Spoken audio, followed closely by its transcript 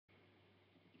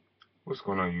What's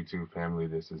going on, YouTube family?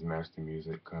 This is Master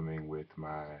Music coming with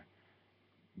my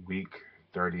week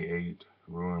 38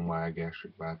 Roux-en-Y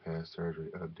gastric bypass surgery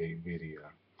update video.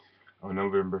 On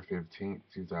November 15th,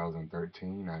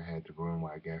 2013, I had the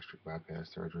Roux-en-Y gastric bypass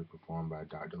surgery performed by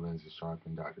Dr. Lindsay Sharp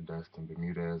and Dr. Dustin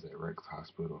Bermudez at Rex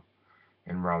Hospital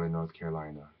in Raleigh, North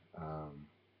Carolina. Um,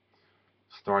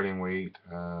 Starting weight,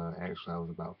 actually, I was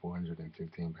about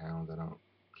 415 pounds. I don't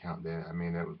count that. I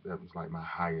mean, that was like my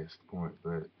highest point.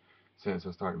 But since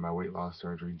I started my weight loss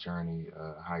surgery journey,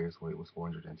 highest weight was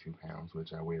 402 pounds,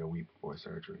 which I weighed a week before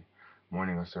surgery.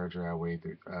 Morning of surgery, I weighed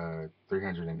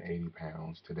 380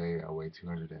 pounds. Today, I weigh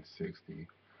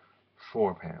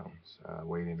 264 pounds.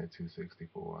 Weighed in at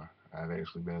 264. I've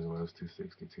actually been as low as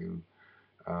 262.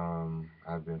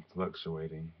 I've been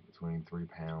fluctuating between 3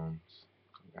 pounds.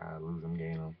 I lose them,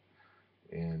 gain them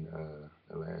in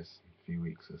the last few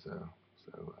weeks or so.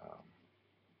 So,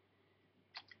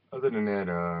 other than that,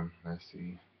 let's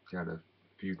see, got a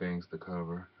few things to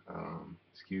cover.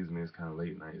 Excuse me, it's kind of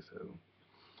late night, so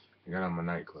I got on my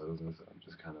night clothes, and so I'm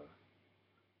just kind of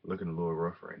looking a little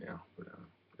rough right now, but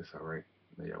it's all right.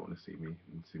 Now y'all want to see me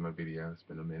and see my video. It's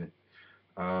been a minute.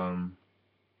 Um,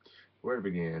 where to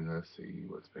begin? Let's see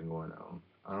what's been going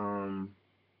on.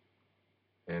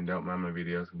 And don't mind my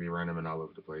videos can be random and all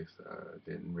over the place.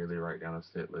 Didn't really write down a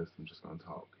set list. I'm just gonna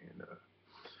talk and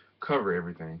cover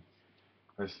everything.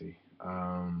 Let's see.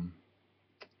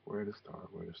 Where to start?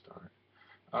 Where to start?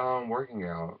 Working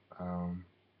out.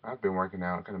 I've been working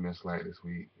out. Kind of missed slack this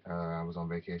week. I was on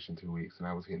vacation 2 weeks, and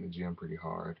I was hitting the gym pretty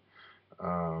hard.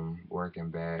 Working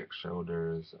back,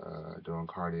 shoulders, doing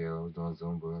cardio. I was doing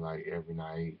Zumba like every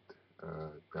night.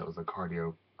 That was a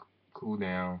cardio cool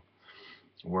down.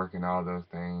 Working all those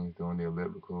things, doing the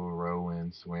elliptical,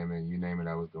 rowing, swimming, you name it,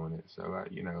 I was doing it. So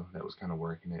that was kind of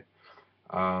working it.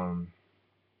 Um,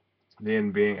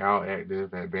 then being out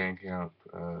active at band camp,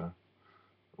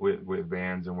 with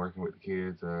bands and working with the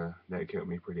kids, that kept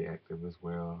me pretty active as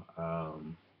well.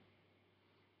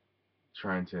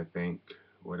 Trying to think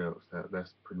what else.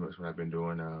 That's pretty much what I've been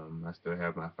doing. I still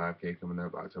have my 5K coming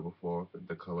up October 4th at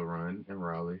the Color Run in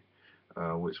Raleigh,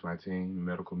 which my team,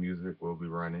 Medical Music, will be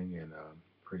running, and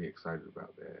pretty excited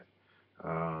about that.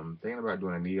 Thinking about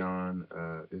doing a neon.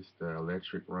 It's the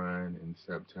electric run in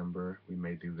September. We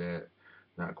may do that.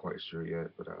 Not quite sure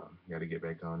yet, but got to get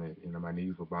back on it. My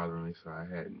knees were bothering me, so I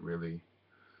hadn't really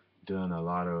done a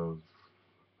lot of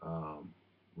um,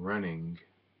 running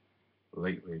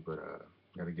lately, but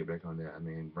got to get back on that. I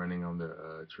mean, running on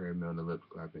the treadmill and the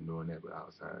elliptical, I've been doing that, but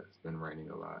outside it's been raining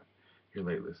a lot here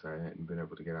lately, so I hadn't been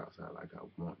able to get outside like I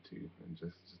want to, and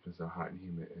just been so hot and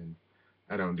humid. And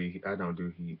I don't do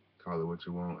heat. Call it what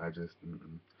you want. I just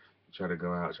try to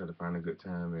go out, try to find a good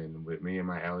time, and with me and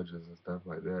my allergies and stuff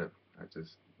like that, I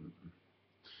just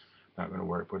not gonna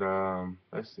work. But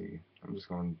let's see. I'm just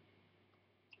gonna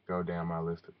go down my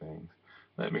list of things.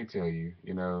 Let me tell you,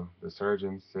 the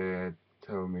surgeon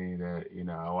told me that,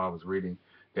 I was reading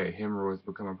that hemorrhoids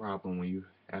become a problem when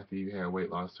after you had weight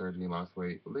loss surgery and lost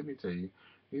weight. But let me tell you,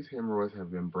 these hemorrhoids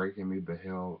have been breaking me the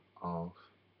hell off,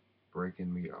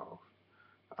 breaking me off.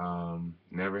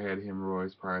 Never had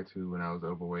hemorrhoids prior to when I was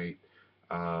overweight.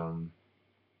 Um,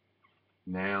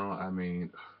 Now, I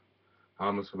mean, I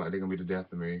almost feel like they're gonna be the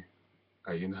death of me.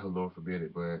 Lord forbid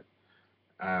it, but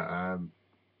I,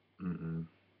 mm-mm.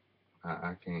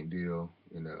 I can't deal.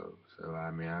 So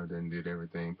I mean, I've done did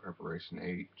everything, preparation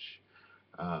H,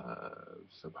 uh,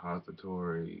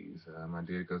 suppositories. I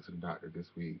did go to the doctor this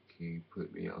week. He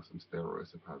put me on some steroid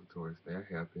suppositories. They're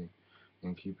helping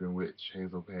and keeping with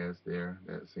hazel pads there.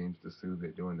 That seems to soothe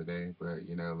it during the day. But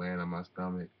laying on my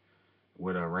stomach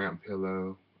with a ramp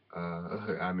pillow.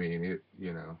 I mean,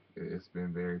 it's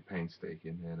been very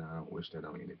painstaking, and I don't wish that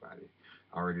on anybody.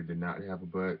 I already did not have a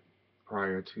butt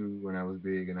prior to when I was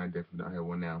big, and I definitely don't have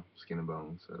one now, skin and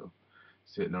bones. So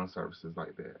sitting on surfaces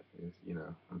like that is,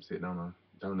 I'm sitting on a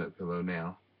donut pillow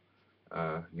now,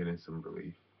 getting some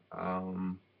relief.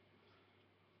 Um,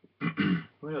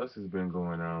 what else has been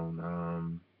going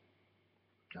on?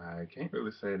 I can't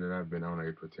really say that I've been on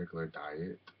a particular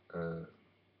diet. Uh,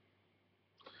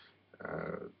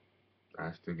 uh,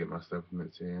 I still get my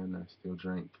supplements in. I still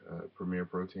drink Premier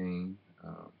Protein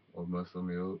or Muscle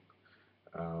Milk.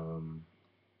 Um,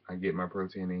 I get my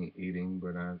protein eating,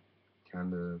 but I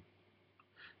kind of,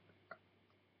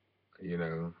 you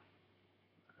know,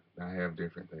 I have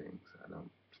different things. I don't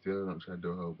try to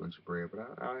do a whole bunch of bread, but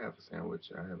I have a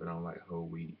sandwich. I have it on like whole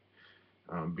wheat.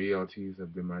 BLTs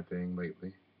have been my thing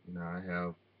lately.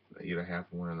 I eat a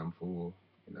half of one and I'm full.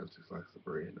 Just like the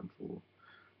bread and I'm full.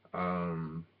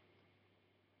 Um,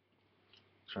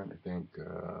 Trying to think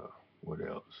what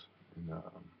else. And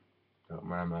Don't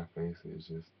mind my face. It's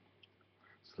just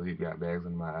sleep got bags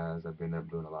in my eyes. I've been up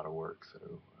doing a lot of work, so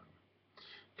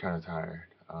kind of tired.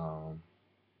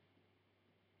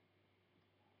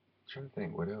 Trying to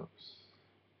think what else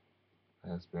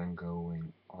has been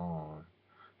going on.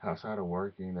 Outside of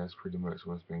working, that's pretty much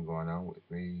what's been going on with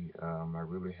me. I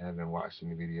really haven't watched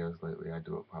any videos lately. I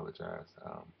do apologize.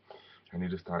 I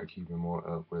need to start keeping more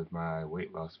up with my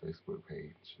weight loss Facebook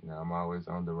page. I'm always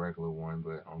on the regular one,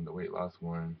 but on the weight loss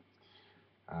one,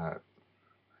 I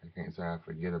I can't say I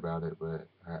forget about it, but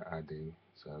I do.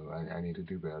 So I need to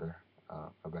do better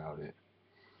about it.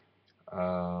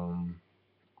 Um,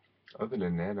 Other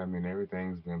than that, I mean,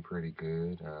 everything's been pretty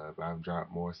good. I've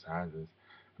dropped more sizes.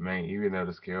 I mean, even though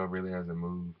the scale really hasn't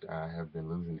moved, I have been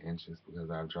losing inches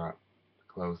because I've dropped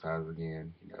clothes size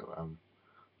again. I'm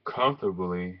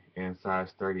comfortably in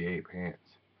size 38 pants.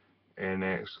 And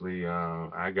actually,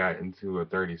 I got into a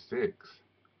 36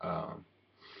 um,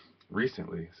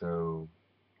 recently. So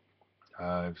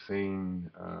I've seen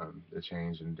the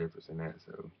change and the difference in that.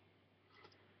 So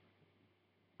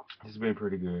it's been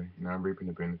pretty good. I'm reaping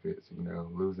the benefits.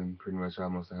 Losing pretty much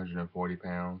almost 140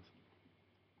 pounds.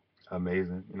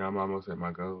 Amazing. I'm almost at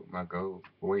my goal. My goal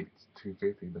weight's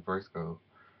 250, the first goal.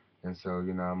 And so,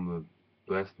 I'm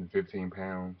less than 15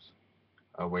 pounds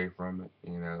away from it.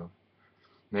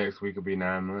 Next week will be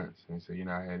 9 months. And so,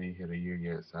 I hadn't hit a year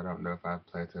yet. So I don't know if I've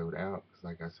plateaued out. Because,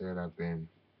 like I said, I've been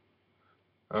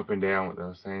up and down with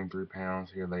those same 3 pounds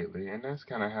here lately. And that's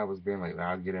kind of how it's been lately.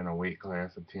 I'll get in a weight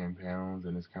class of 10 pounds,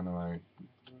 and it's kind of like,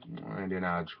 and then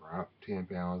I'll drop 10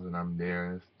 pounds, and I'm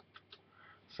there.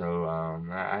 So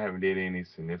I haven't did any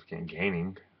significant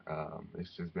gaining.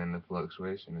 It's just been the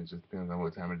fluctuation. It just depends on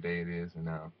what time of day it is, and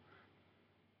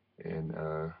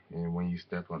when you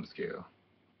step on the scale.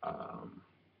 Um,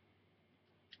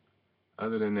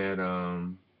 Other than that,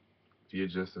 if you're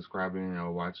just subscribing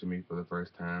or watching me for the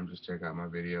first time, just check out my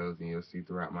videos, and you'll see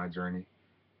throughout my journey,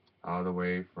 all the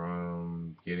way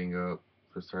from getting up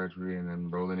for surgery and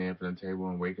then rolling in from the table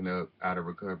and waking up out of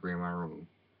recovery in my room.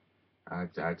 I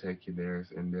take you there,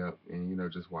 it's in depth,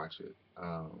 and just watch it.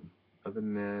 Other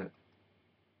than that,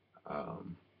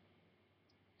 um,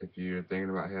 if you're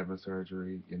thinking about having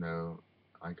surgery,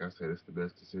 like I said, it's the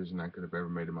best decision I could have ever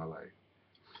made in my life.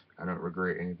 I don't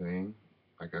regret anything.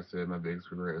 Like I said, my biggest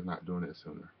regret is not doing it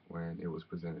sooner when it was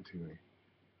presented to me.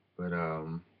 But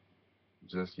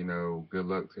just good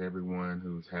luck to everyone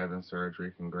who's having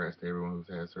surgery. Congrats to everyone who's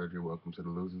had surgery. Welcome to the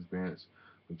losers bench.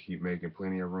 We keep making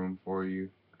plenty of room for you.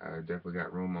 I definitely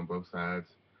got room on both sides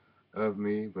of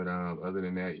me. But other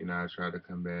than that, I try to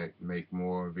come back, make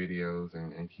more videos,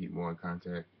 and keep more in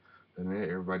contact. Other than that,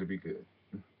 everybody be good.